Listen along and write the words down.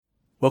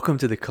Welcome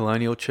to the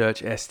Colonial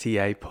Church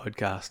STA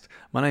podcast.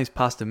 My name is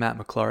Pastor Matt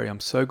McClory.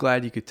 I'm so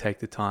glad you could take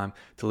the time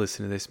to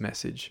listen to this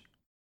message.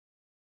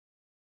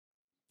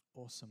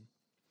 Awesome.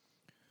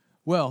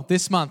 Well,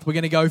 this month we're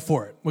going to go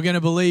for it. We're going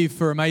to believe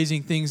for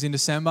amazing things in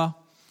December.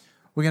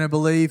 We're going to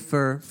believe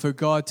for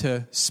God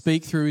to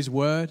speak through His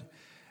Word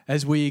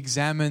as we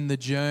examine the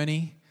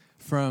journey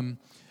from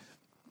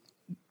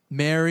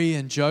Mary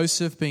and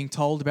Joseph being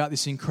told about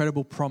this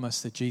incredible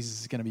promise that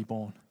Jesus is going to be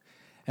born.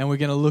 And we're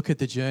going to look at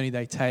the journey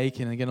they take,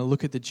 and we're going to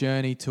look at the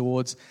journey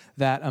towards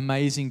that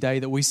amazing day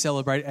that we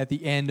celebrate at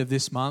the end of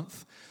this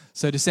month.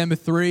 So December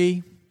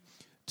 3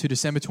 to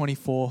December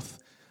 24th,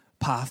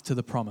 path to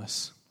the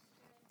promise.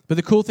 But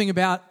the cool thing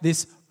about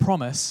this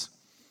promise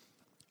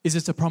is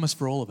it's a promise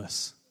for all of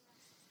us.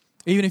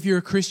 Even if you're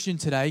a Christian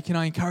today, can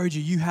I encourage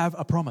you, you have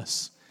a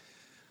promise.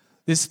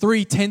 There's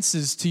 3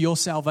 tenses to your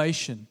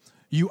salvation.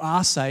 You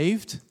are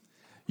saved,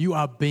 you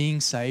are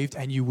being saved,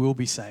 and you will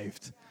be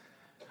saved.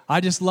 I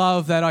just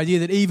love that idea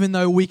that even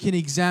though we can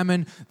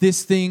examine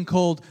this thing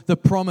called the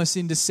promise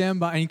in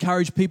December and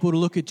encourage people to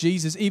look at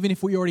Jesus, even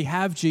if we already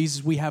have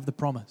Jesus, we have the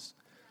promise.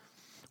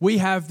 We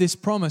have this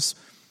promise.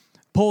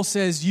 Paul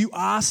says you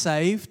are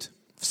saved.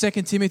 2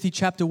 Timothy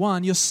chapter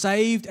 1, you're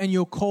saved and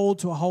you're called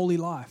to a holy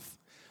life.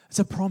 It's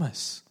a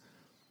promise.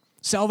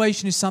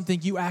 Salvation is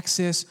something you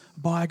access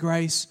by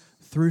grace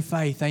through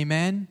faith.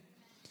 Amen?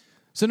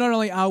 So not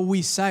only are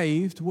we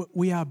saved,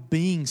 we are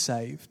being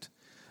saved.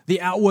 The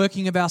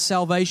outworking of our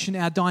salvation,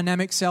 our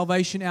dynamic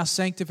salvation, our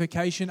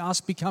sanctification, us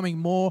becoming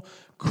more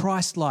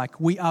Christ-like.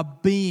 We are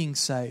being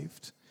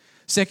saved.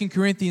 2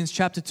 Corinthians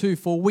chapter 2,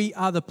 for we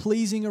are the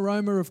pleasing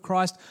aroma of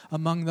Christ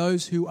among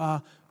those who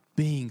are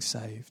being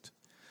saved.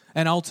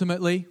 And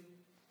ultimately,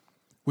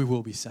 we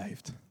will be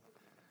saved.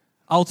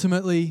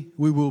 Ultimately,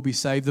 we will be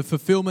saved. The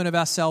fulfillment of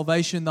our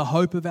salvation, the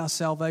hope of our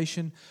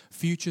salvation,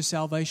 future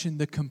salvation,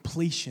 the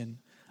completion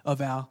of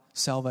our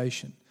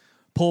salvation.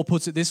 Paul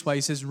puts it this way,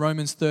 he says,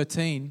 Romans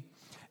 13,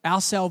 our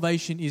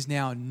salvation is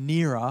now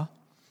nearer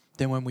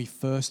than when we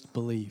first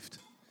believed.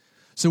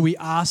 So we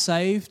are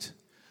saved,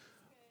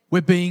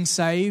 we're being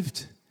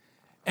saved,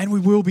 and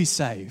we will be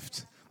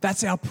saved.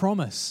 That's our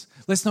promise.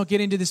 Let's not get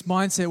into this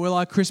mindset where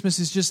like Christmas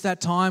is just that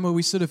time where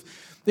we sort of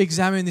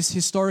examine this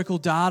historical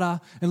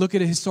data and look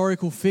at a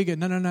historical figure.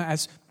 No.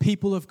 As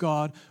people of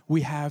God,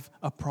 we have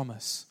a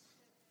promise.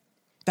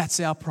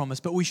 That's our promise.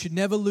 But we should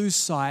never lose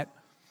sight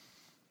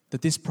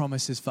that this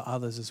promise is for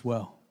others as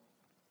well.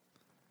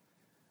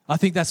 I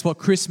think that's what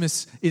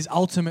Christmas is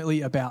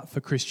ultimately about for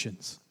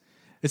Christians.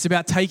 It's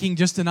about taking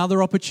just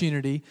another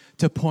opportunity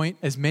to point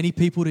as many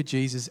people to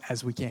Jesus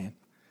as we can.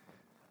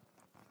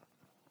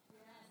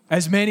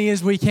 As many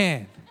as we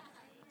can.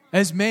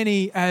 As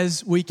many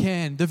as we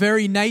can. The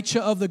very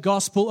nature of the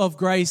gospel of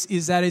grace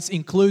is that it's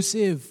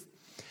inclusive.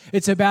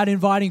 It's about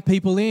inviting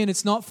people in.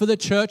 It's not for the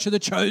church or the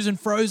chosen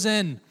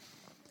frozen.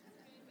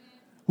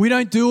 We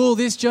don't do all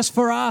this just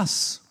for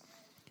us.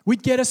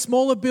 We'd get a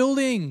smaller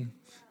building.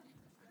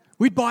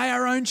 We'd buy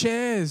our own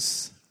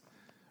chairs.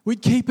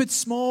 We'd keep it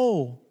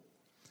small.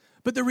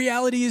 But the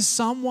reality is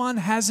someone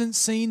hasn't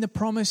seen the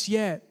promise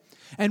yet.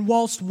 And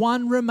whilst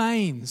one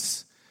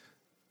remains,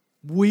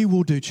 we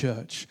will do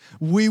church.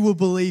 We will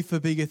believe for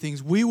bigger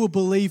things. We will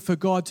believe for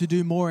God to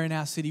do more in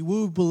our city. We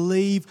will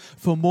believe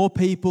for more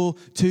people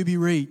to be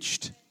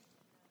reached.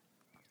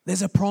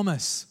 There's a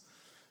promise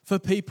for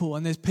people,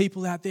 and there's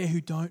people out there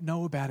who don't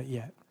know about it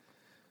yet.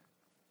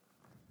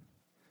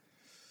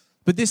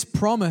 But this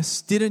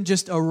promise didn't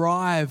just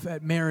arrive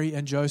at Mary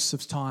and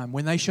Joseph's time.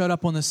 When they showed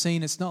up on the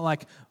scene, it's not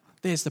like,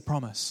 there's the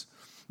promise.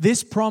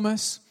 This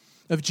promise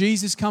of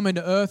Jesus coming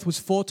to earth was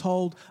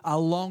foretold a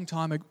long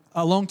time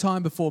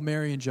before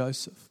Mary and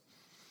Joseph.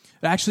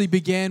 It actually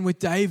began with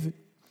David.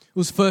 It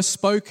was first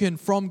spoken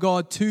from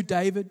God to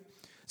David.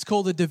 It's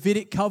called the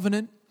Davidic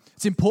covenant.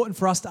 It's important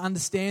for us to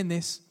understand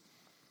this.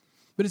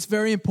 But it's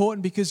very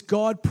important because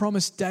God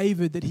promised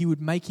David that he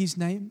would make his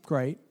name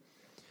great,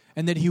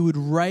 and that he would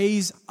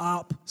raise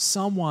up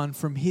someone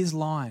from his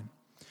line,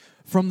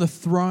 from the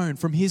throne,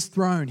 from his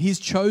throne, his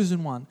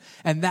chosen one,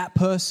 and that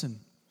person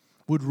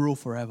would rule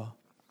forever.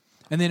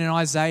 And then in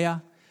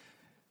Isaiah,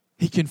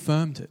 he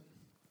confirmed it.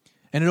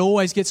 And it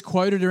always gets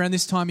quoted around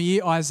this time of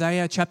year,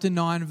 Isaiah chapter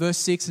 9, verse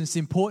 6, and it's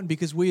important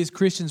because we as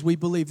Christians, we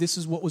believe this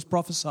is what was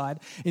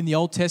prophesied in the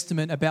Old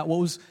Testament about what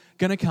was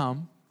going to come.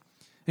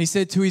 And he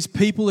said, to his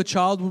people a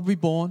child would be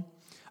born,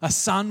 a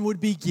son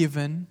would be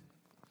given,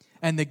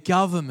 and the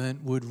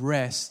government would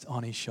rest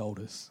on his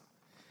shoulders.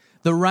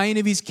 The reign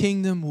of his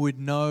kingdom would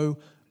know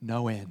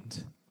no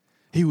end.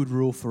 He would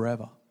rule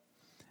forever.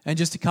 And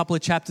just a couple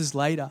of chapters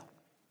later,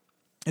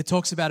 it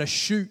talks about a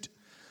shoot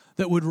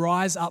that would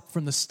rise up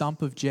from the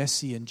stump of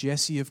Jesse. And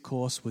Jesse, of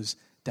course, was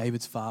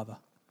David's father.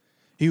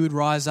 He would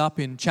rise up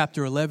in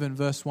chapter 11,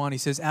 verse 1. He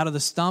says, out of the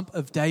stump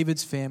of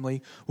David's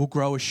family will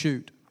grow a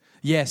shoot.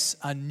 Yes,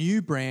 a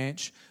new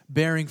branch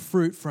bearing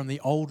fruit from the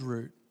old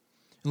root.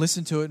 And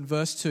listen to it in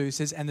verse 2. It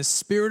says, and the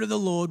Spirit of the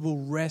Lord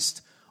will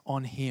rest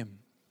on him,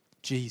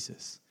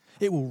 Jesus.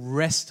 It will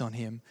rest on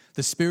him,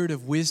 the Spirit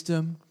of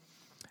wisdom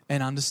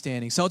and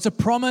understanding. So it's a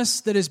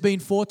promise that has been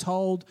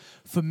foretold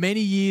for many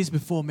years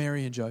before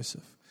Mary and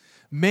Joseph.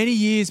 Many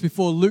years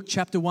before Luke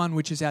chapter 1,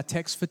 which is our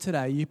text for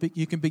today.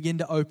 You can begin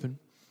to open.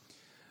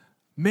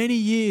 Many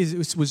years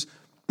it was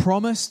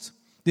promised.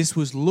 This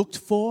was looked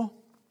for.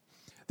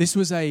 This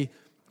was a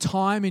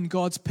time in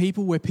God's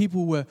people where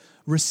people were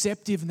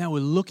receptive and they were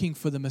looking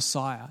for the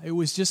Messiah. It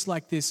was just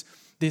like this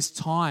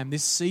time,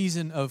 this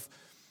season of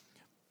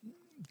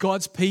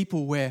God's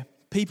people where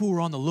people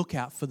were on the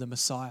lookout for the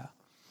Messiah.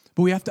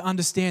 But we have to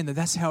understand that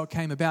that's how it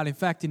came about. In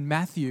fact, in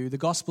Matthew, the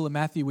Gospel of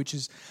Matthew, which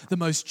is the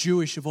most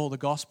Jewish of all the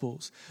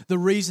Gospels, the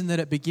reason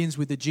that it begins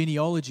with the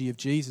genealogy of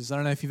Jesus, I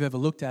don't know if you've ever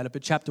looked at it,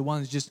 but chapter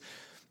 1 is just,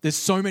 there's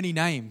so many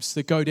names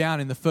that go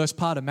down in the first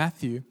part of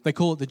Matthew. They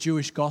call it the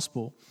Jewish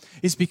Gospel.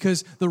 It's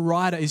because the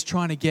writer is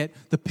trying to get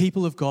the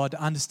people of God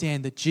to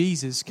understand that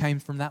Jesus came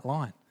from that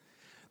line.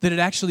 That it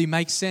actually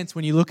makes sense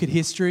when you look at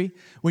history,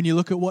 when you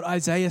look at what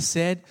Isaiah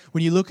said,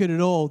 when you look at it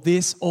all,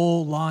 this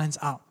all lines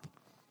up.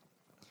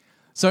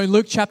 So in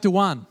Luke chapter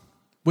 1,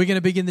 we're going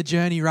to begin the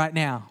journey right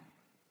now.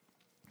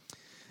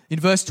 In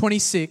verse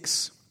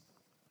 26,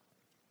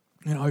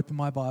 I'm going to open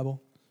my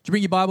Bible. Did you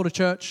bring your Bible to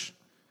church?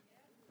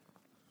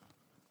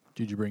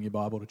 Did you bring your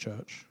Bible to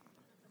church?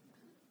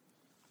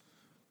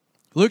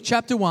 Luke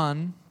chapter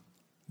 1,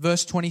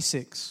 verse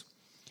 26.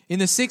 In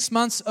the sixth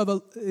month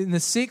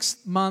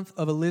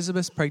of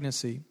Elizabeth's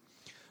pregnancy,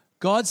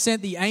 God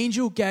sent the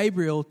angel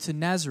Gabriel to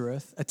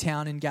Nazareth, a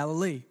town in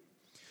Galilee,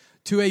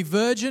 to a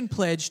virgin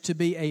pledged to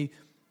be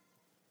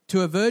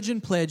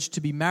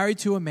married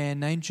to a man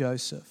named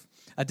Joseph,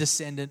 a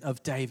descendant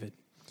of David.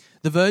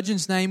 The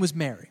virgin's name was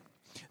Mary.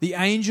 The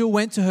angel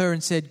went to her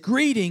and said,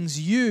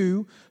 "Greetings,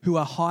 you who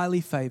are highly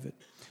favored.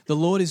 The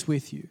Lord is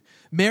with you."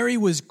 Mary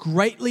was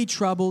greatly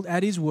troubled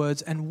at his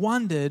words and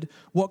wondered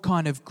what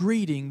kind of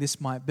greeting this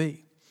might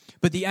be.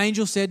 But the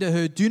angel said to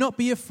her, "Do not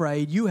be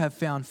afraid, you have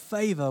found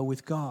favor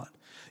with God.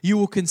 You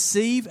will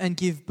conceive and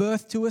give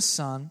birth to a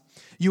son.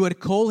 You are to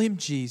call him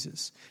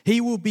Jesus. He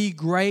will be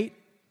great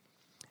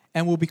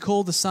and will be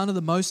called the Son of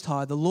the Most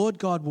High. The Lord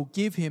God will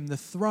give him the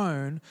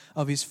throne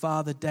of his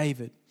father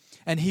David,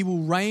 and he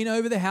will reign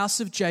over the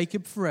house of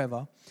Jacob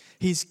forever.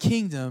 His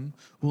kingdom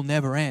will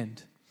never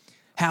end."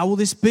 "How will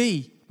this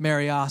be?"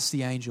 Mary asked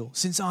the angel,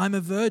 "since I'm a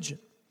virgin?"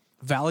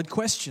 Valid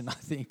question, I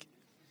think.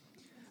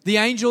 The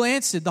angel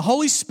answered, "The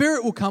Holy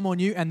Spirit will come on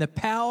you, and the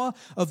power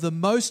of the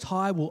Most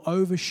High will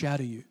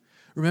overshadow you."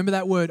 Remember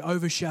that word,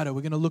 overshadow.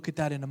 We're going to look at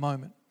that in a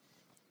moment.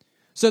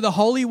 "So the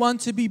Holy One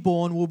to be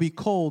born will be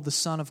called the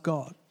Son of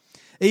God.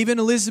 Even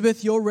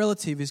Elizabeth, your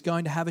relative, is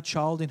going to have a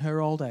child in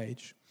her old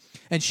age.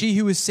 And she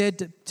who is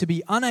said to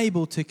be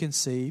unable to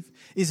conceive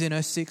is in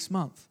her 6th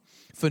month.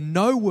 For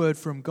no word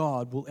from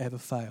God will ever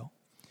fail."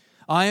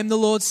 "I am the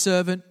Lord's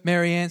servant,"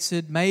 Mary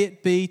answered. "May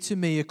it be to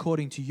me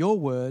according to your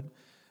word."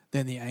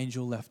 Then the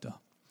angel left her.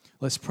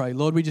 Let's pray.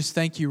 Lord, we just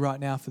thank you right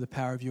now for the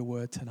power of your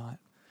word tonight.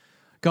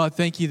 God,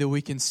 thank you that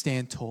we can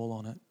stand tall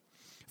on it.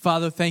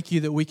 Father, thank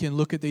you that we can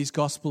look at these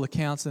gospel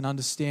accounts and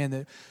understand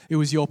that it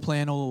was your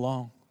plan all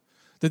along.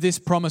 That this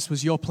promise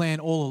was your plan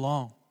all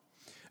along.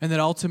 And that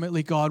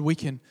ultimately, God, we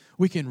can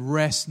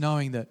rest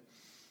knowing that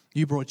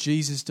you brought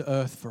Jesus to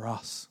earth for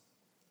us.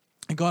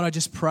 And God, I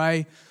just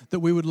pray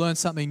that we would learn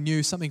something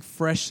new, something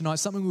fresh tonight,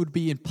 something would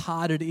be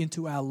imparted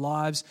into our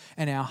lives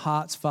and our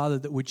hearts, Father,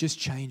 that would just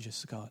change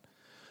us, God.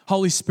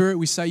 Holy Spirit,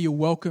 we say you're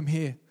welcome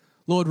here.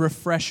 Lord,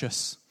 refresh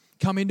us.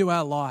 Come into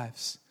our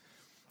lives.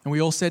 And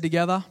we all said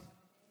together,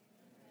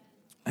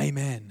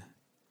 Amen.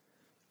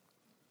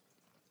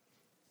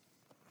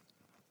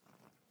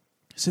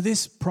 So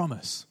this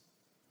promise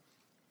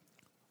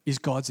is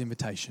God's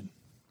invitation.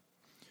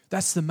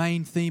 That's the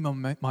main theme of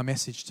my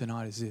message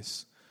tonight is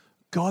this.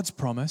 God's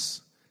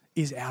promise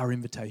is our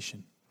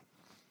invitation.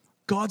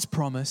 God's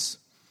promise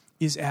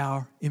is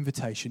our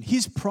invitation.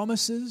 His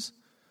promises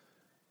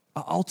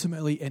are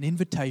ultimately an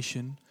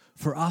invitation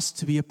for us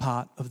to be a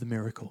part of the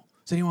miracle.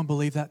 Does anyone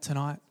believe that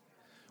tonight?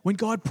 When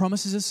God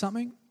promises us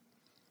something,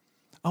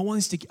 I want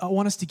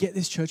us to get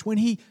this, church. When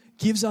He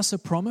gives us a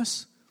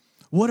promise,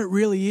 what it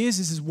really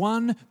is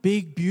one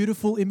big,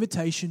 beautiful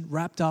invitation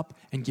wrapped up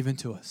and given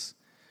to us.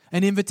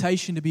 An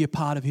invitation to be a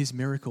part of His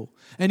miracle.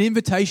 An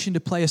invitation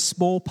to play a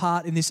small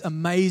part in this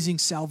amazing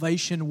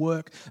salvation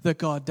work that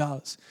God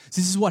does.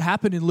 So this is what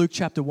happened in Luke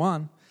chapter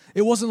 1.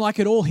 It wasn't like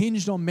it all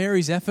hinged on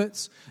Mary's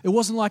efforts. It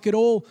wasn't like it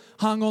all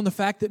hung on the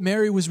fact that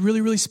Mary was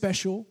really, really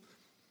special.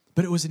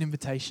 But it was an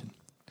invitation.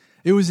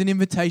 It was an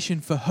invitation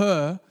for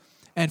her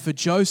and for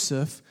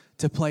Joseph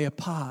to play a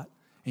part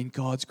in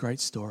God's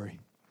great story.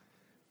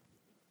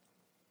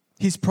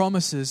 His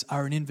promises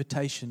are an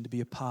invitation to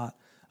be a part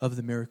of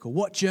the miracle.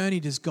 What journey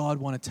does God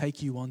want to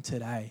take you on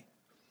today?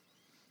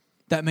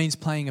 That means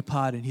playing a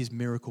part in His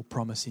miracle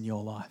promise in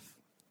your life.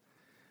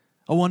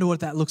 I wonder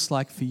what that looks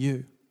like for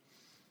you.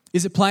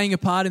 Is it playing a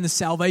part in the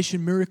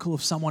salvation miracle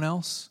of someone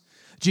else?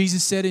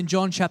 Jesus said in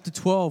John chapter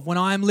 12, "When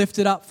I am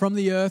lifted up from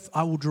the earth,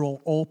 I will draw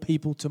all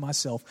people to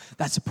myself."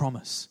 That's a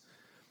promise.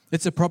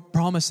 It's a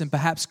promise, and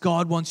perhaps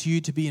God wants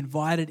you to be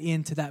invited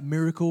into that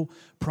miracle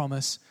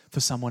promise for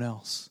someone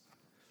else.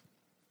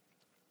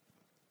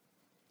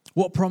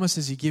 What promise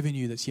has He given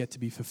you that's yet to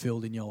be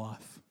fulfilled in your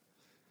life?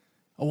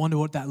 I wonder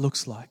what that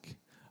looks like.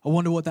 I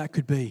wonder what that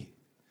could be.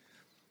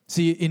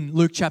 See, in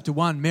Luke chapter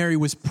 1, Mary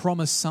was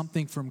promised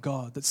something from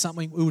God, that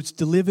something was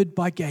delivered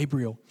by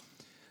Gabriel,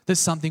 that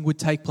something would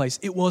take place.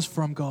 It was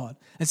from God.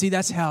 And see,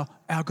 that's how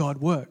our God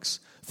works.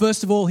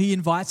 First of all, He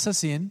invites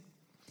us in.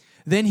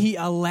 Then He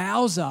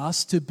allows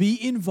us to be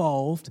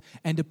involved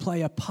and to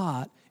play a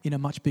part in a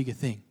much bigger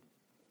thing.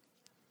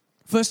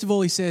 First of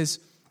all, He says,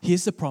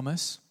 here's the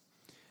promise.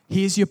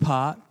 Here's your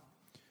part.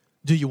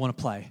 Do you want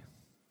to play?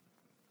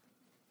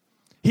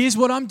 Here's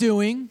what I'm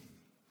doing.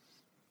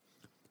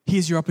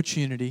 Here's your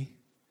opportunity.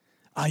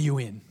 Are you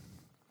in?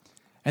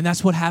 And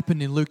that's what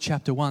happened in Luke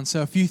chapter 1.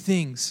 So a few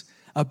things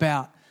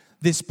about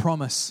this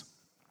promise,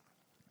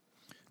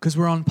 because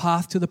we're on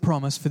path to the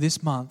promise for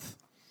this month.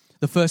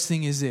 The first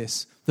thing is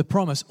this: the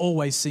promise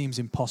always seems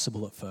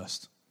impossible at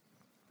first.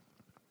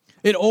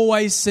 It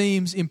always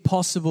seems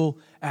impossible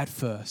at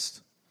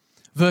first.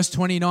 Verse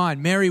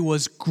 29, Mary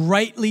was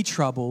greatly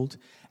troubled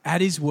at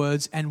His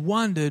words and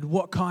wondered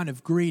what kind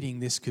of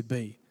greeting this could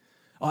be.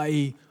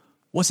 I.e.,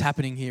 what's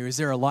happening here? Is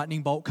there a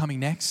lightning bolt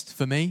coming next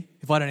for me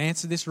if I don't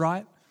answer this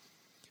right?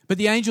 But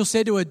the angel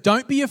said to her,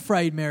 don't be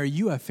afraid, Mary,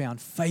 you have found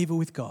favor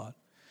with God.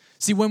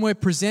 See, when we're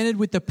presented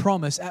with the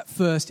promise at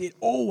first, it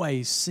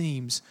always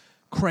seems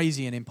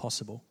crazy and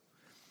impossible.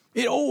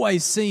 It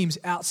always seems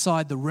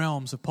outside the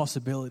realms of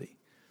possibility.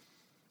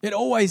 It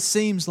always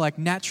seems like,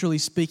 naturally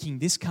speaking,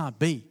 this can't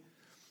be.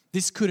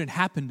 This couldn't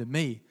happen to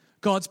me.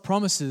 God's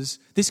promises,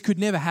 this could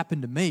never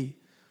happen to me.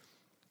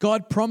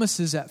 God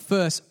promises at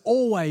first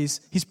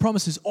always, His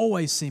promises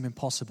always seem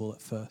impossible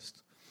at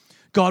first.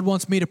 God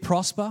wants me to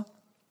prosper,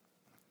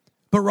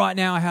 but right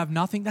now I have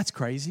nothing. That's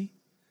crazy.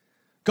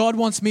 God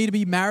wants me to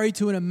be married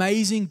to an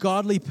amazing,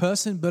 godly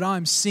person, but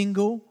I'm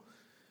single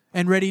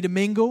and ready to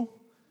mingle,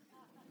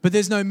 but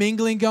there's no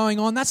mingling going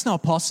on. That's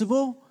not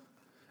possible.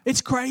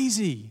 It's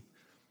crazy,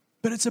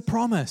 but it's a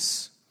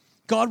promise.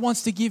 God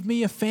wants to give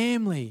me a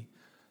family.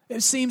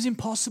 It seems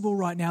impossible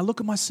right now.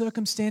 Look at my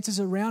circumstances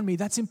around me.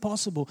 That's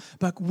impossible.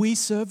 But we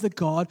serve the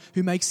God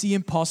who makes the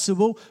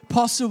impossible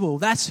possible.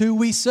 That's who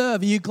we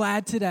serve. Are you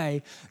glad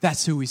today?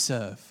 That's who we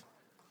serve.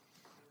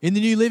 In the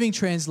New Living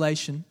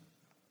Translation,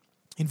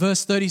 in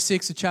verse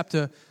 36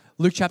 of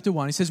Luke chapter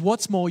 1, it says,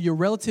 what's more, your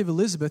relative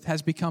Elizabeth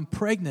has become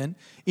pregnant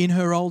in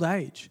her old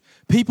age.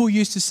 People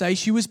used to say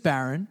she was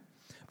barren,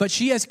 but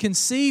she has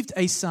conceived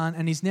a son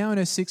and is now in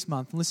her 6th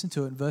month. And listen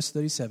to it in verse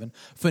 37.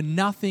 For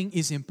nothing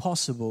is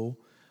impossible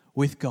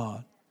with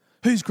God.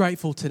 Who's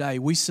grateful today?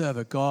 We serve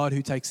a God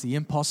who takes the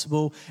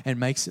impossible and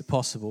makes it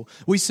possible.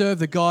 We serve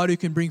the God who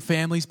can bring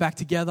families back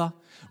together.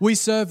 We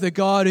serve the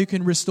God who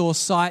can restore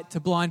sight to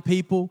blind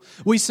people.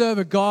 We serve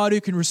a God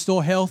who can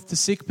restore health to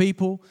sick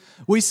people.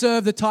 We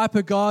serve the type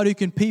of God who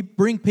can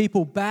bring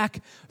people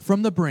back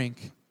from the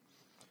brink.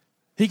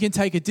 He can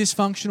take a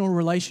dysfunctional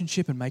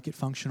relationship and make it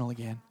functional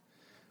again.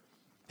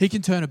 He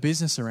can turn a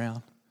business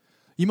around.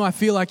 You might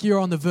feel like you're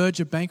on the verge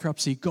of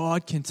bankruptcy.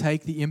 God can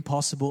take the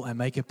impossible and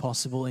make it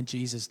possible in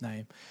Jesus'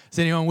 name. Is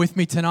anyone with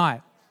me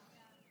tonight?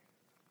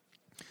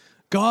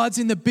 God's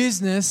in the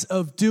business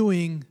of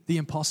doing the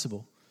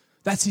impossible.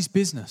 That's His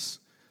business.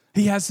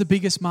 He has the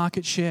biggest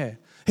market share.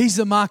 He's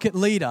the market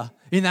leader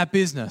in that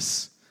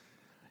business.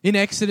 In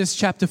Exodus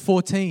chapter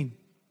 14,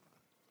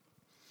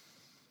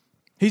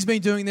 He's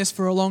been doing this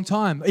for a long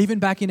time. Even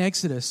back in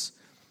Exodus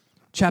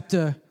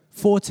chapter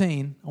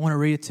 14, I want to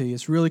read it to you.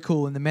 It's really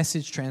cool in the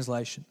Message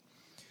translation.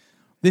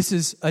 This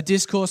is a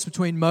discourse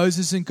between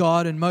Moses and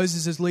God, and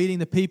Moses is leading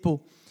the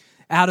people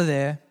out of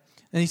there.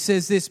 And he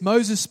says this: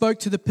 Moses spoke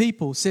to the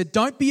people, said,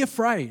 don't be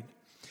afraid.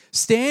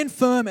 Stand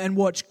firm and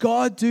watch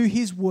God do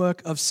His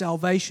work of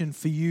salvation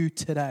for you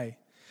today.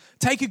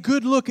 Take a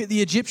good look at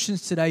the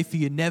Egyptians today, for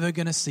you're never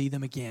going to see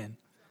them again.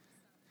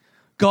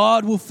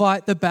 God will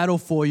fight the battle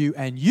for you,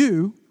 and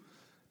you,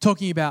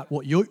 talking about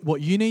what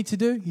you need to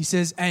do, he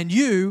says, and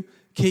you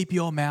keep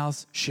your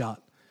mouths shut.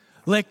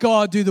 Let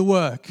God do the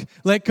work.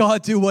 Let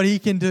God do what He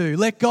can do.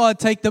 Let God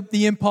take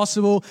the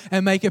impossible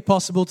and make it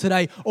possible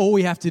today. All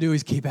we have to do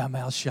is keep our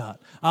mouths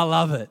shut. I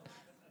love it.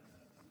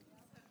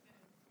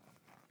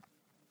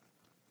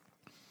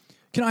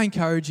 Can I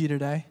encourage you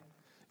today?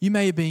 You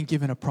may have been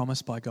given a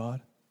promise by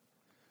God.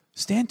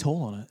 Stand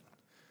tall on it.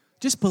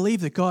 Just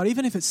believe that God,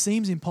 even if it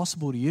seems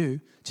impossible to you,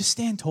 just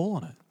stand tall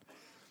on it.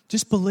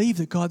 Just believe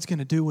that God's going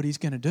to do what He's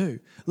going to do.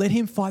 Let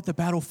Him fight the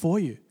battle for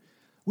you.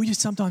 We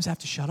just sometimes have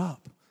to shut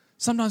up.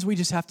 Sometimes we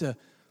just have to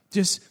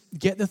just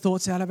get the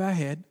thoughts out of our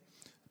head,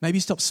 maybe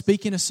stop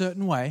speaking a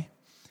certain way,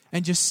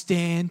 and just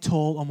stand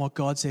tall on what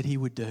God said He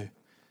would do.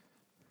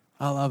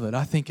 I love it.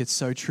 I think it's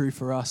so true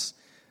for us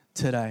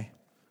today.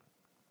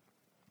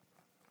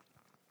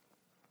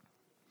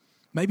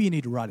 Maybe you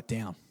need to write it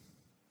down.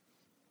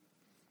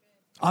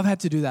 I've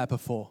had to do that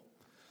before.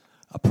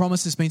 A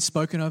promise has been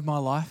spoken over my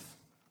life.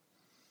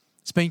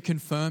 It's been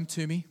confirmed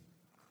to me.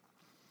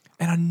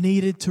 And I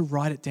needed to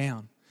write it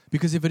down.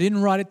 Because if I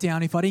didn't write it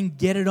down, if I didn't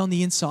get it on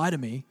the inside of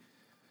me,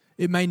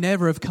 it may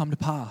never have come to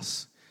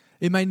pass.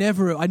 I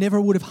never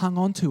would have hung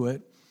on to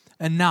it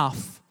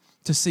enough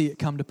to see it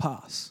come to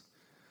pass.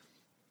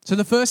 So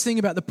the first thing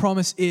about the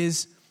promise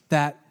is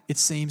that it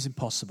seems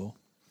impossible.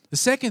 The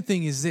second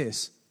thing is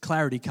this: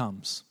 clarity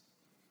comes.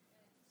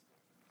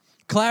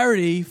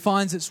 Clarity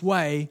finds its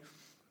way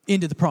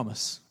into the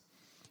promise.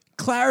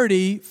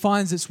 Clarity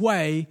finds its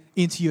way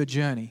into your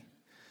journey.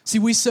 See,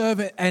 we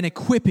serve an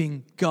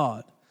equipping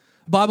God.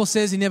 The Bible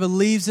says He never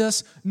leaves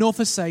us nor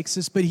forsakes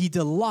us, but He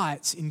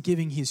delights in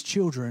giving His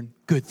children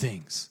good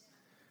things.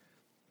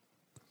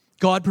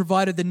 God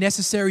provided the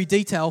necessary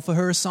detail for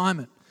her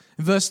assignment.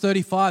 In verse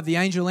 35, the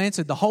angel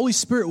answered, "The Holy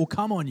Spirit will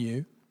come on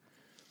you,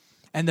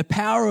 and the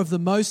power of the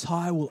Most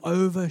High will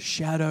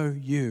overshadow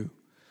you.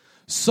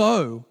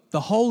 So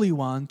the Holy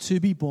One to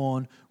be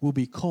born will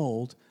be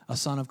called a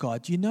Son of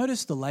God." Do you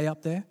notice the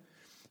layup there?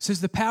 It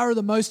says the power of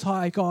the Most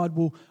High God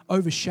will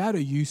overshadow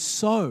you,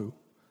 so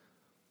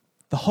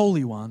the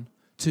Holy One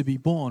to be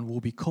born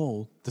will be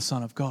called the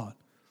Son of God.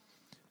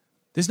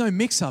 There's no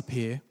mix-up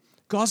here.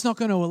 God's not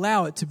going to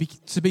allow it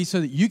to be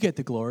so that you get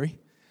the glory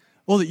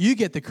or that you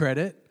get the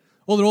credit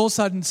or that all of a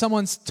sudden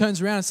someone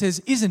turns around and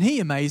says, "Isn't He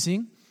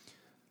amazing?"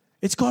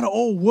 It's got to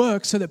all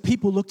work so that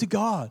people look to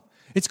God.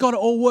 It's got to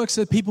all work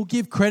so that people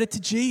give credit to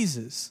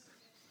Jesus.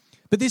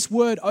 But this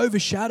word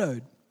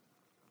overshadowed,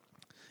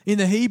 in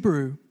the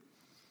Hebrew,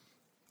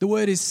 the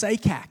word is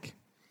sakak,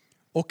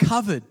 or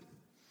covered.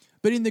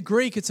 But in the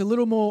Greek, it's a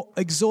little more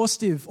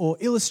exhaustive or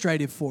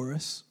illustrative for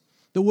us.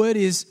 The word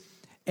is,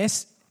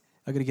 I've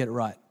got to get it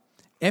right,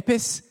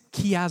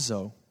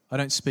 episkiazo. I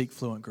don't speak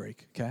fluent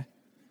Greek, okay?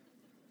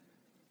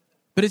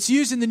 But it's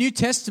used in the New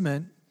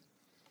Testament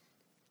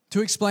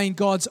to explain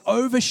God's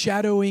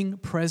overshadowing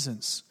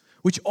presence,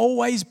 which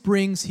always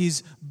brings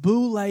His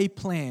boule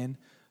plan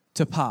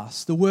to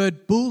pass. The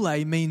word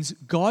boule means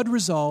God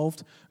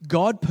resolved,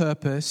 God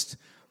purposed,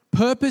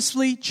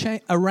 purposefully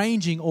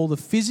arranging all the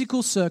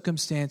physical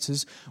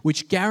circumstances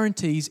which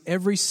guarantees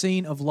every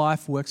scene of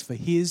life works for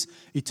His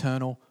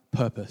eternal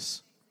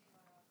purpose.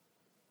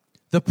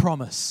 The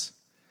promise.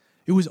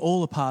 It was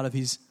all a part of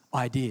His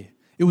idea.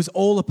 It was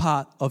all a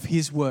part of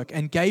His work.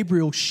 And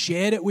Gabriel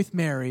shared it with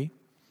Mary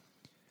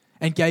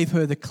and gave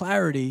her the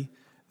clarity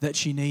that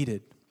she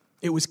needed.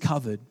 It was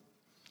covered.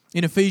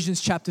 In Ephesians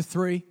chapter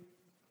 3,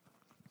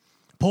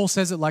 Paul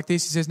says it like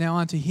this. He says, "Now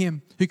unto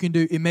Him who can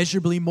do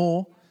immeasurably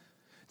more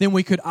than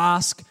we could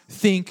ask,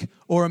 think,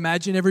 or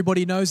imagine."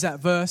 Everybody knows that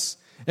verse.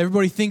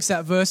 Everybody thinks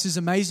that verse is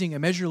amazing.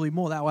 Immeasurably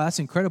more. Wow, that's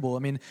incredible. I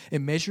mean,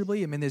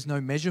 immeasurably, there's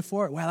no measure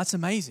for it. Wow, that's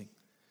amazing.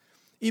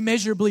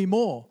 Immeasurably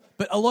more.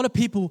 But a lot of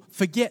people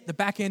forget the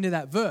back end of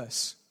that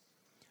verse.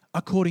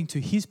 According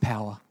to His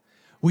power,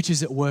 which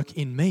is at work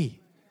in me.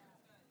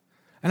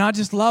 And I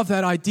just love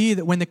that idea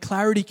that when the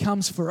clarity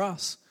comes for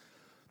us,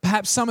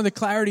 perhaps some of the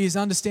clarity is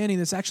understanding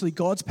that's actually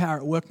God's power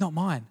at work, not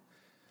mine.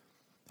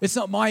 It's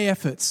not my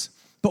efforts,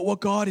 but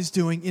what God is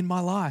doing in my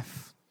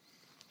life.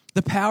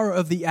 The power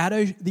of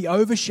the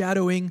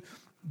overshadowing,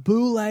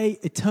 boule,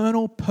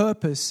 eternal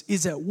purpose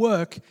is at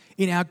work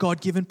in our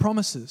God-given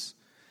promises.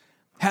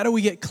 How do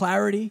we get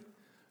clarity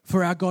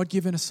for our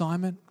God-given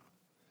assignment?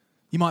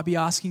 You might be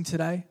asking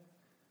today.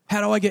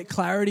 How do I get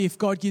clarity if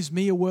God gives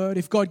me a word,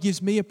 if God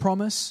gives me a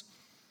promise?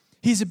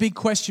 Here's a big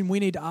question we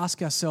need to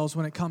ask ourselves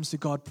when it comes to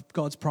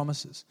God's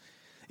promises.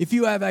 If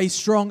you have a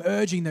strong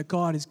urging that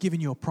God has given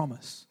you a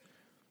promise,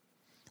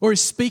 or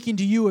is speaking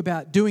to you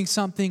about doing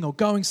something or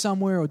going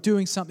somewhere or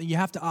doing something, you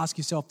have to ask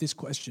yourself this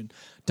question: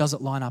 does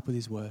it line up with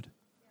His word?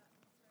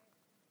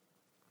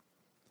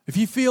 If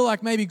you feel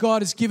like maybe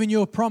God has given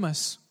you a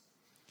promise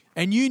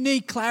and you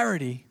need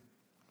clarity,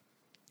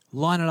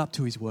 line it up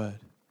to His word.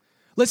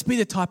 Let's be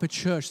the type of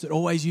church that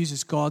always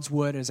uses God's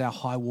word as our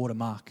high water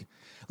mark.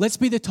 Let's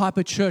be the type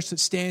of church that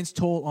stands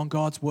tall on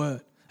God's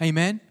word.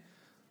 Amen?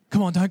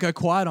 Come on, don't go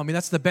quiet on me.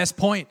 That's the best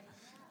point.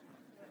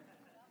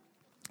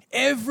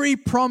 Every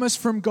promise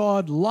from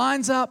God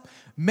lines up,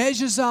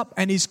 measures up,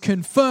 and is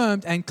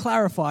confirmed and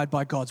clarified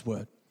by God's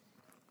word.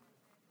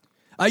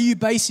 Are you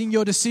basing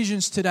your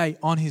decisions today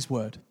on His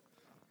word?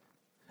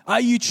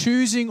 Are you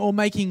choosing or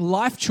making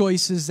life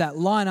choices that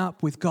line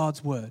up with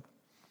God's word?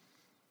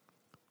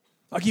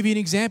 I'll give you an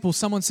example.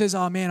 Someone says,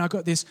 "Oh man, I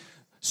got this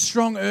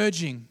strong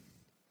urging.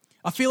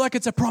 I feel like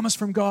it's a promise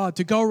from God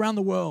to go around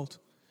the world,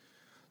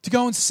 to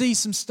go and see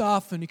some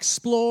stuff and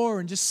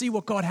explore and just see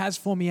what God has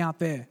for me out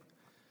there."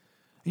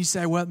 And you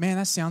say, "Well, man,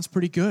 that sounds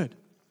pretty good.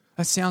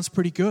 That sounds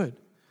pretty good."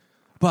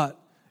 But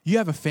you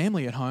have a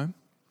family at home.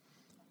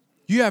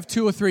 You have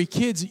 2 or 3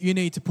 kids that you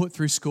need to put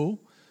through school.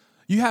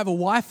 You have a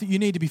wife that you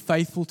need to be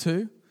faithful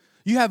to.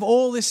 You have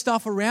all this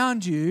stuff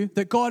around you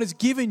that God has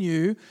given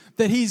you,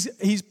 that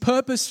His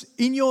purpose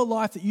in your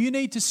life that you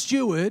need to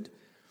steward.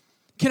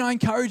 Can I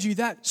encourage you,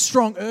 that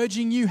strong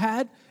urging you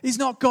had is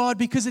not God,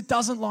 because it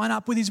doesn't line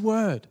up with His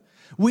word.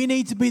 We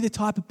need to be the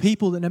type of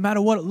people that no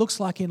matter what it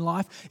looks like in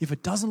life, if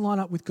it doesn't line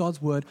up with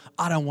God's word,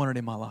 I don't want it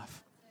in my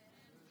life.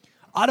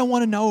 I don't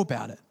want to know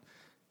about it.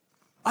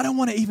 I don't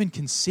want to even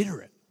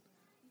consider it.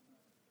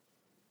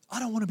 I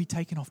don't want to be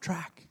taken off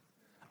track.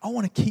 I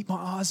want to keep my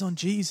eyes on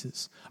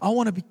Jesus. I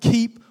want to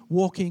keep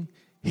walking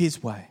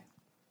His way.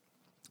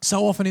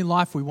 So often in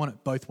life we want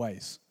it both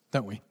ways,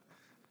 don't we?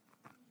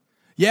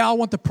 Yeah, I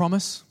want the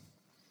promise.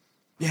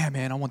 Yeah,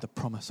 man, I want the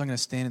promise. I'm going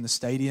to stand in the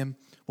stadium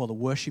while the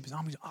worship is,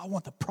 I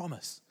want the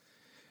promise.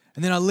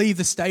 And then I leave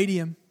the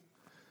stadium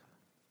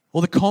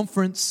or the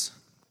conference.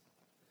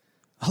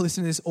 I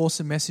listened to this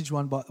awesome message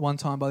one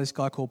time by this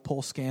guy called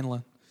Paul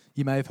Scanlon.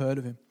 You may have heard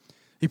of him.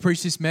 He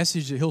preached this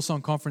message at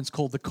Hillsong Conference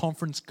called The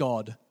Conference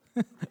God.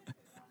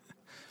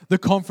 The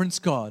Conference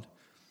God.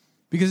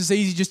 Because it's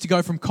easy just to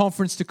go from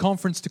conference to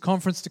conference to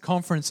conference to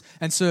conference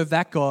and serve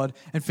that God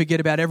and forget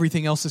about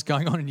everything else that's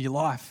going on in your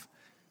life.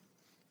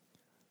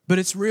 But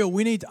it's real.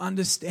 We need to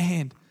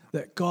understand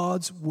that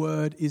God's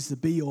word is the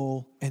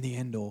be-all and the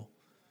end-all.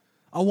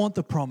 I want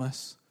the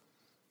promise,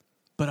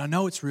 but I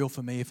know it's real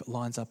for me if it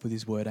lines up with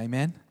His word.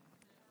 Amen?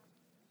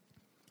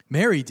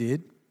 Mary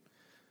did.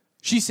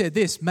 She said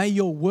this, may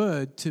your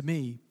word to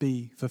me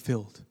be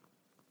fulfilled.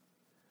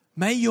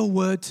 May your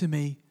word to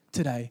me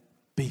today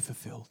be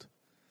fulfilled.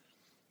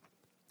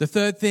 The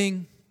third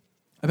thing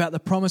about the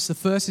promise, the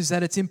first is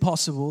that it's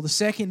impossible. The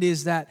second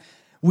is that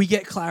we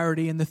get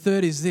clarity. And the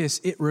third is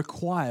this, it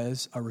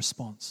requires a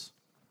response.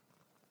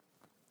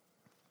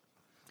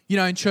 You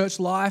know, in church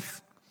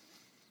life,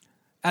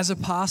 as a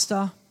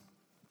pastor,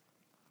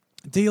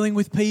 dealing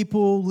with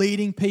people,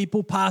 leading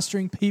people,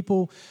 pastoring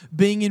people,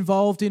 being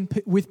involved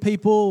with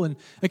people, and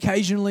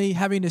occasionally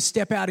having to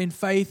step out in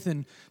faith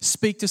and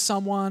speak to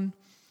someone.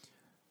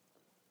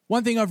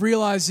 One thing I've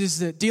realized is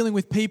that dealing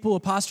with people or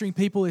pastoring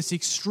people is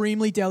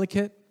extremely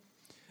delicate.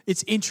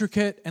 It's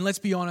intricate, and let's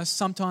be honest,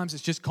 sometimes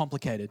it's just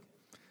complicated.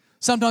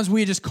 Sometimes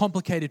we're just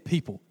complicated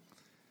people.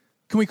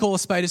 Can we call a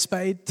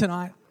spade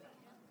tonight?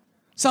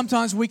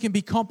 Sometimes we can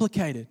be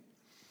complicated.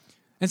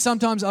 And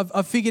sometimes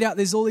I've figured out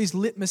there's all these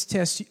litmus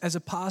tests as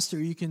a pastor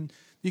you can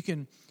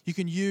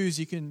use.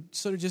 You can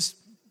sort of just,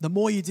 the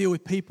more you deal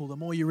with people, the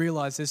more you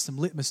realize there's some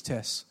litmus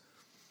tests.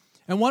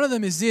 And one of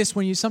them is this,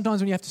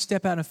 sometimes when you have to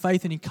step out in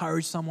faith and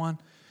encourage someone,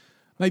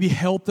 maybe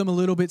help them a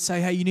little bit,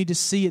 say, hey, you need to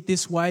see it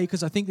this way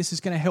because I think this is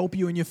going to help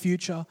you in your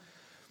future.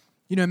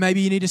 You know,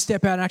 maybe you need to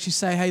step out and actually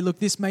say, hey, look,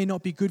 this may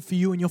not be good for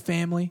you and your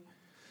family.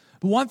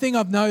 But one thing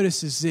I've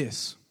noticed is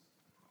this.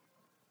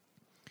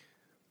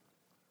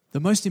 The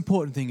most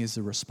important thing is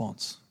the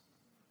response.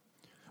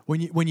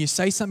 When you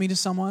say something to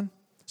someone,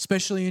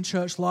 especially in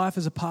church life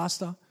as a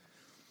pastor,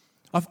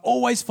 I've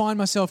always find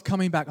myself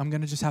coming back, I'm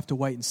going to just have to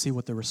wait and see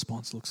what the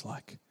response looks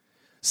like.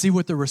 See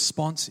what the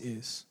response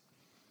is.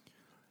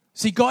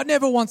 See, God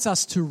never wants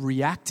us to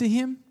react to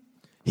Him.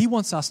 He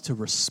wants us to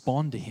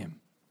respond to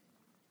Him.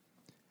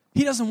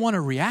 He doesn't want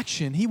a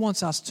reaction. He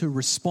wants us to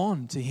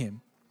respond to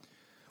Him.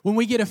 When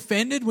we get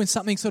offended, when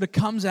something sort of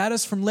comes at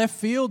us from left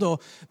field or,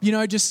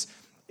 just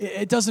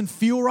it doesn't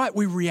feel right,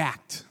 we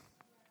react.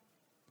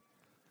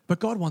 But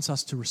God wants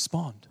us to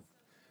respond.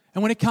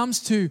 And when it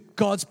comes to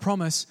God's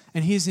promise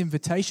and His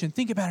invitation,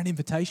 think about an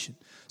invitation.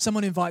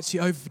 Someone invites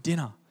you over for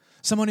dinner.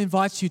 Someone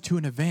invites you to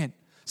an event.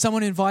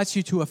 Someone invites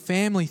you to a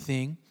family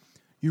thing.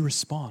 You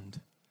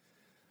respond.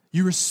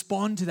 You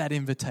respond to that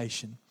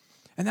invitation.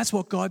 And that's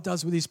what God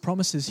does with His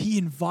promises. He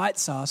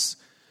invites us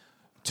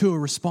to a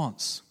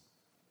response.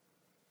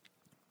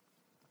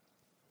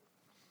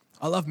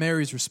 I love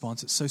Mary's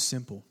response. It's so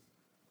simple.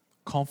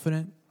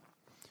 Confident.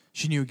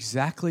 She knew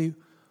exactly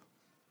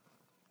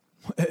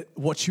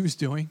what she was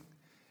doing.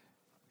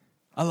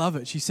 I love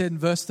it. She said in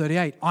verse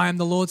 38, I am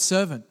the Lord's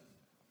servant.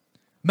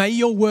 May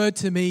your word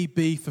to me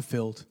be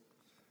fulfilled.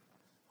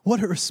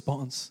 What a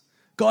response.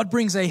 God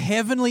brings a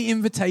heavenly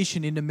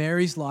invitation into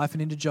Mary's life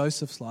and into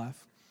Joseph's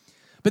life.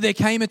 But there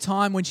came a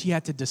time when she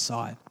had to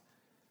decide.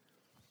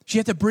 She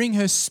had to bring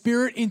her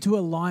spirit into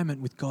alignment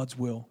with God's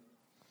will.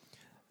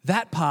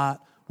 That part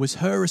was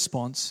her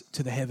response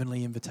to the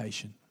heavenly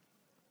invitation.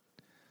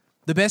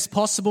 The best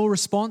possible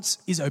response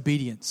is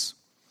obedience.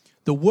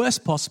 The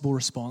worst possible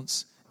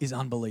response is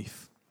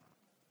unbelief.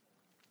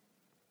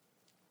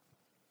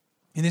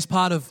 In this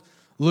part of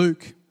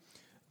Luke,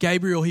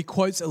 Gabriel, he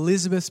quotes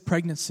Elizabeth's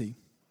pregnancy.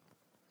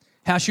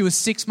 How she was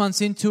 6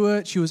 months into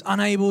it, she was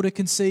unable to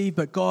conceive,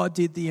 but God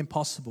did the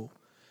impossible.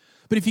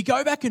 But if you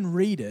go back and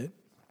read it,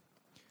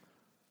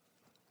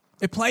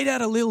 it played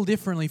out a little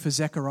differently for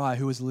Zechariah,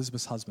 who was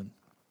Elizabeth's husband.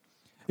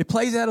 It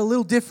plays out a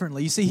little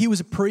differently. You see, he was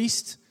a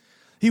priest.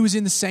 He was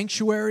in the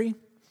sanctuary.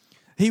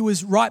 He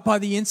was right by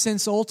the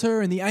incense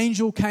altar, and the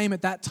angel came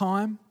at that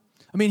time.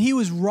 I mean, he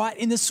was right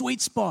in the sweet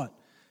spot.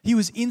 He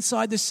was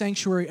inside the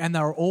sanctuary, and they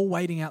were all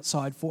waiting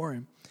outside for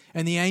him.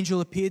 And the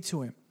angel appeared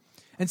to him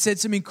and said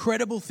some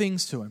incredible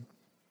things to him.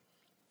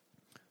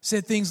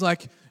 Said things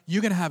like,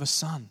 you're going to have a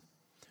son.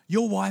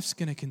 Your wife's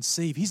going to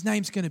conceive. His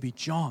name's going to be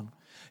John.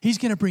 He's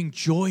going to bring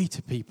joy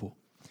to people.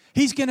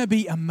 He's going to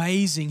be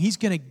amazing. He's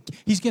going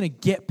to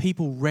get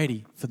people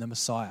ready for the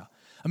Messiah.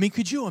 I mean,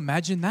 could you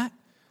imagine that?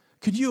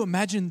 Could you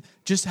imagine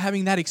just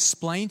having that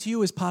explained to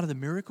you as part of the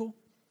miracle?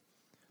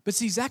 But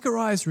see,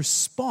 Zechariah's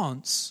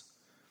response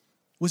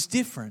was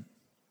different.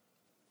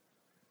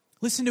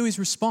 Listen to his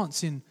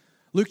response in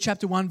Luke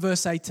chapter 1,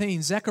 verse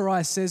 18.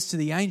 Zechariah says to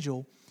the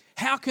angel,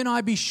 how can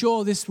I be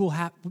sure this will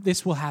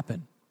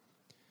happen?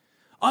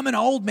 I'm an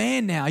old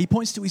man now. He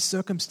points to his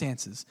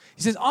circumstances.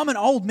 He says, I'm an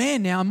old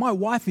man now and my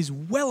wife is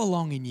well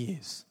along in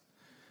years.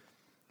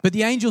 But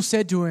the angel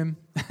said to him,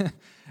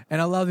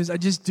 and I love this, I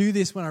just do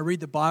this when I read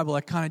the Bible,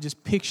 I kind of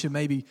just picture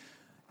maybe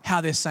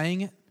how they're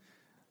saying it.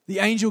 The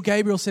angel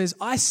Gabriel says,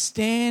 I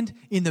stand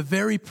in the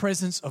very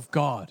presence of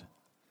God.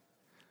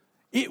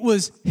 It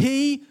was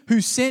He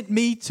who sent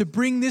me to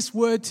bring this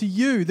word to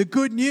you, the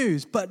good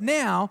news. But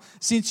now,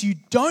 since you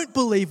don't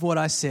believe what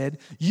I said,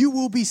 you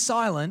will be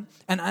silent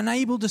and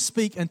unable to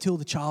speak until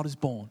the child is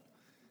born.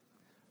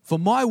 For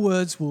my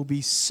words will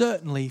be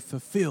certainly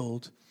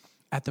fulfilled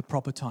at the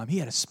proper time. He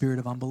had a spirit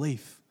of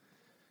unbelief.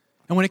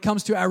 And when it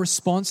comes to our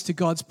response to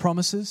God's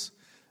promises,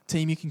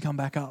 team, you can come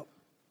back up.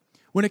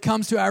 When it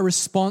comes to our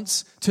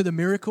response to the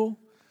miracle,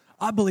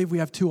 I believe we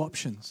have two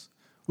options.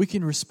 We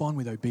can respond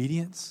with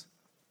obedience,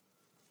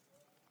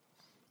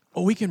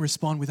 or we can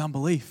respond with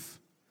unbelief.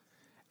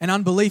 And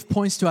unbelief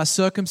points to our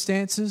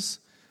circumstances.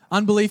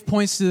 Unbelief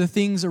points to the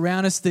things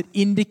around us that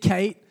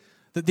indicate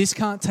that this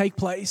can't take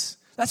place.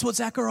 That's what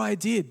Zechariah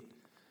did.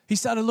 He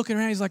started looking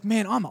around. He's like,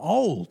 man, I'm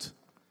old.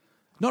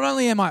 Not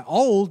only am I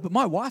old, but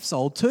my wife's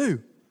old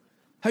too.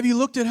 Have you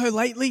looked at her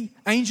lately?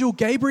 Angel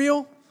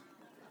Gabriel?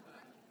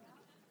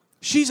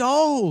 She's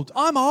old.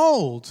 I'm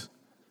old.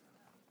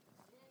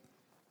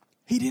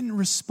 He didn't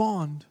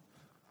respond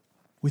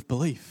with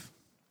belief.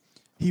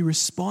 He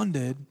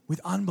responded with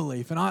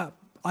unbelief. And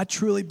I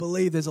truly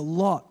believe there's a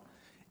lot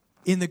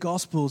in the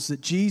Gospels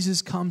that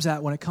Jesus comes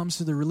at when it comes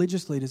to the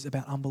religious leaders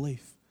about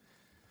unbelief,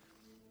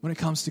 when it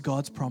comes to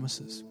God's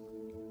promises.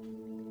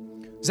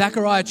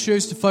 Zechariah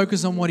chose to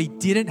focus on what he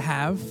didn't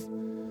have,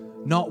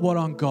 not what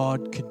on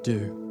God could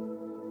do.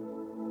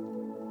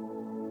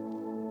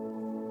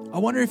 I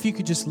wonder if you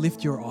could just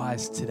lift your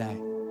eyes today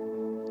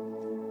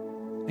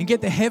and get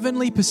the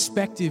heavenly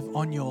perspective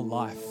on your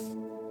life.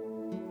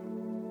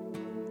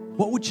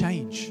 What would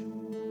change?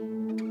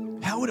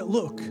 How would it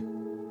look?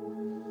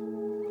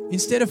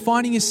 Instead of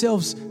finding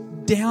yourselves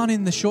down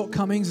in the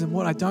shortcomings and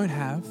what I don't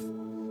have,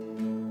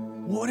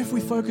 what if we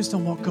focused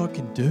on what God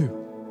can do?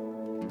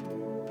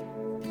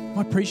 Am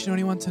I preaching to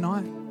anyone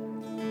tonight?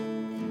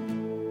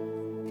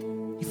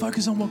 You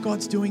focus on what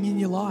God's doing in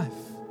your life.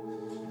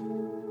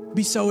 It'd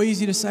be so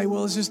easy to say,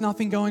 well, there's just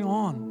nothing going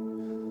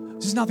on.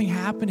 There's just nothing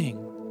happening.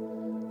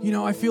 You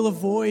know, I feel a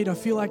void. I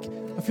feel like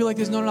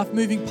there's not enough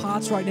moving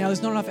parts right now.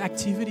 There's not enough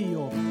activity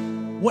or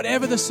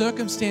whatever the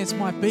circumstance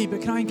might be.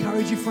 But can I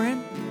encourage you,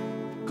 friend?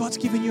 God's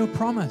given you a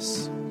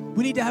promise.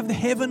 We need to have the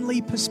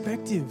heavenly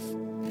perspective.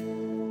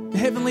 The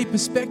heavenly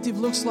perspective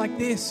looks like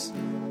this.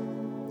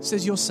 It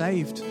says you're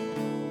saved.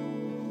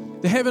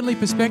 The heavenly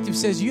perspective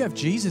says you have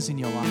Jesus in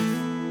your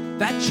life.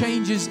 That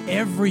changes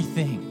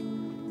everything.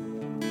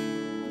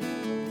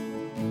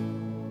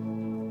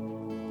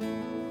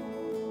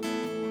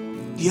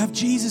 You have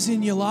Jesus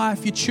in your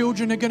life. Your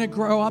children are going to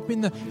grow up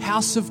in the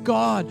house of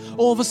God.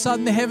 All of a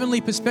sudden, the heavenly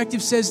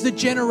perspective says the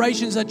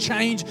generations are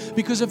changed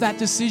because of that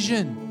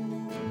decision.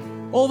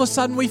 All of a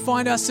sudden, we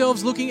find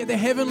ourselves looking at the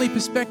heavenly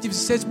perspective that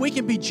says we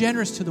can be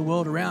generous to the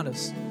world around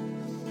us.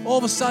 All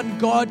of a sudden,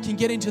 God can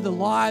get into the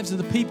lives of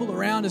the people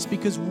around us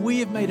because we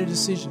have made a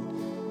decision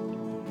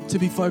to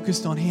be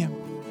focused on Him.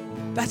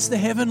 That's the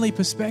heavenly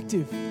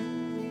perspective.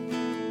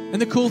 And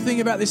the cool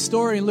thing about this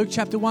story in Luke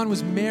chapter 1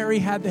 was Mary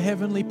had the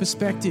heavenly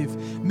perspective.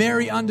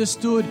 Mary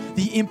understood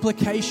the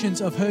implications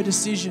of her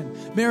decision.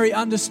 Mary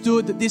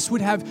understood that this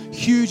would have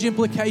huge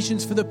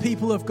implications for the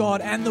people of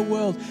God and the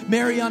world.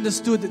 Mary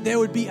understood that there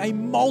would be a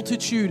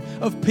multitude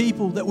of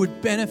people that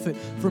would benefit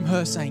from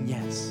her saying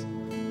yes.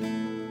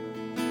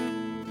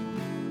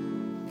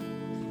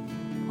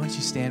 Why don't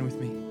you stand with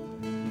me?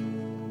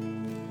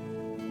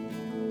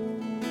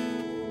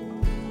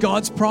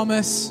 God's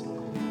promise,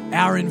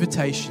 our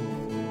invitation.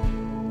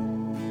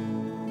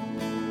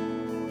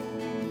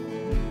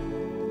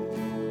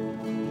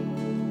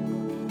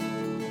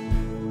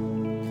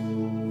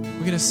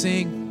 We're going to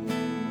sing.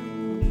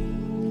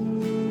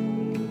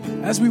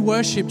 As we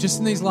worship, just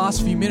in these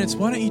last few minutes,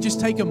 why don't you just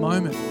take a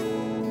moment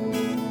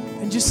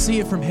and just see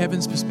it from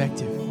heaven's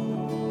perspective.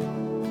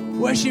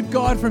 Worship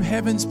God from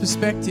heaven's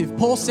perspective.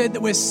 Paul said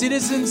that we're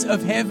citizens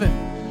of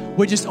heaven.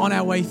 We're just on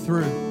our way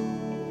through.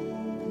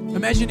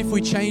 Imagine if we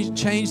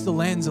change the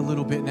lens a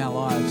little bit in our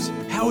lives.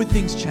 How would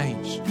things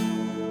change?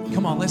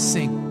 Come on, let's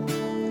sing.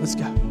 Let's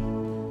go.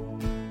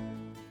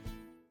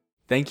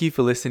 Thank you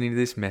for listening to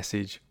this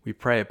message. We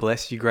pray it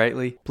bless you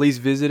greatly. Please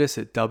visit us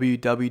at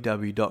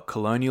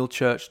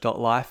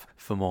www.colonialchurch.life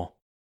for more.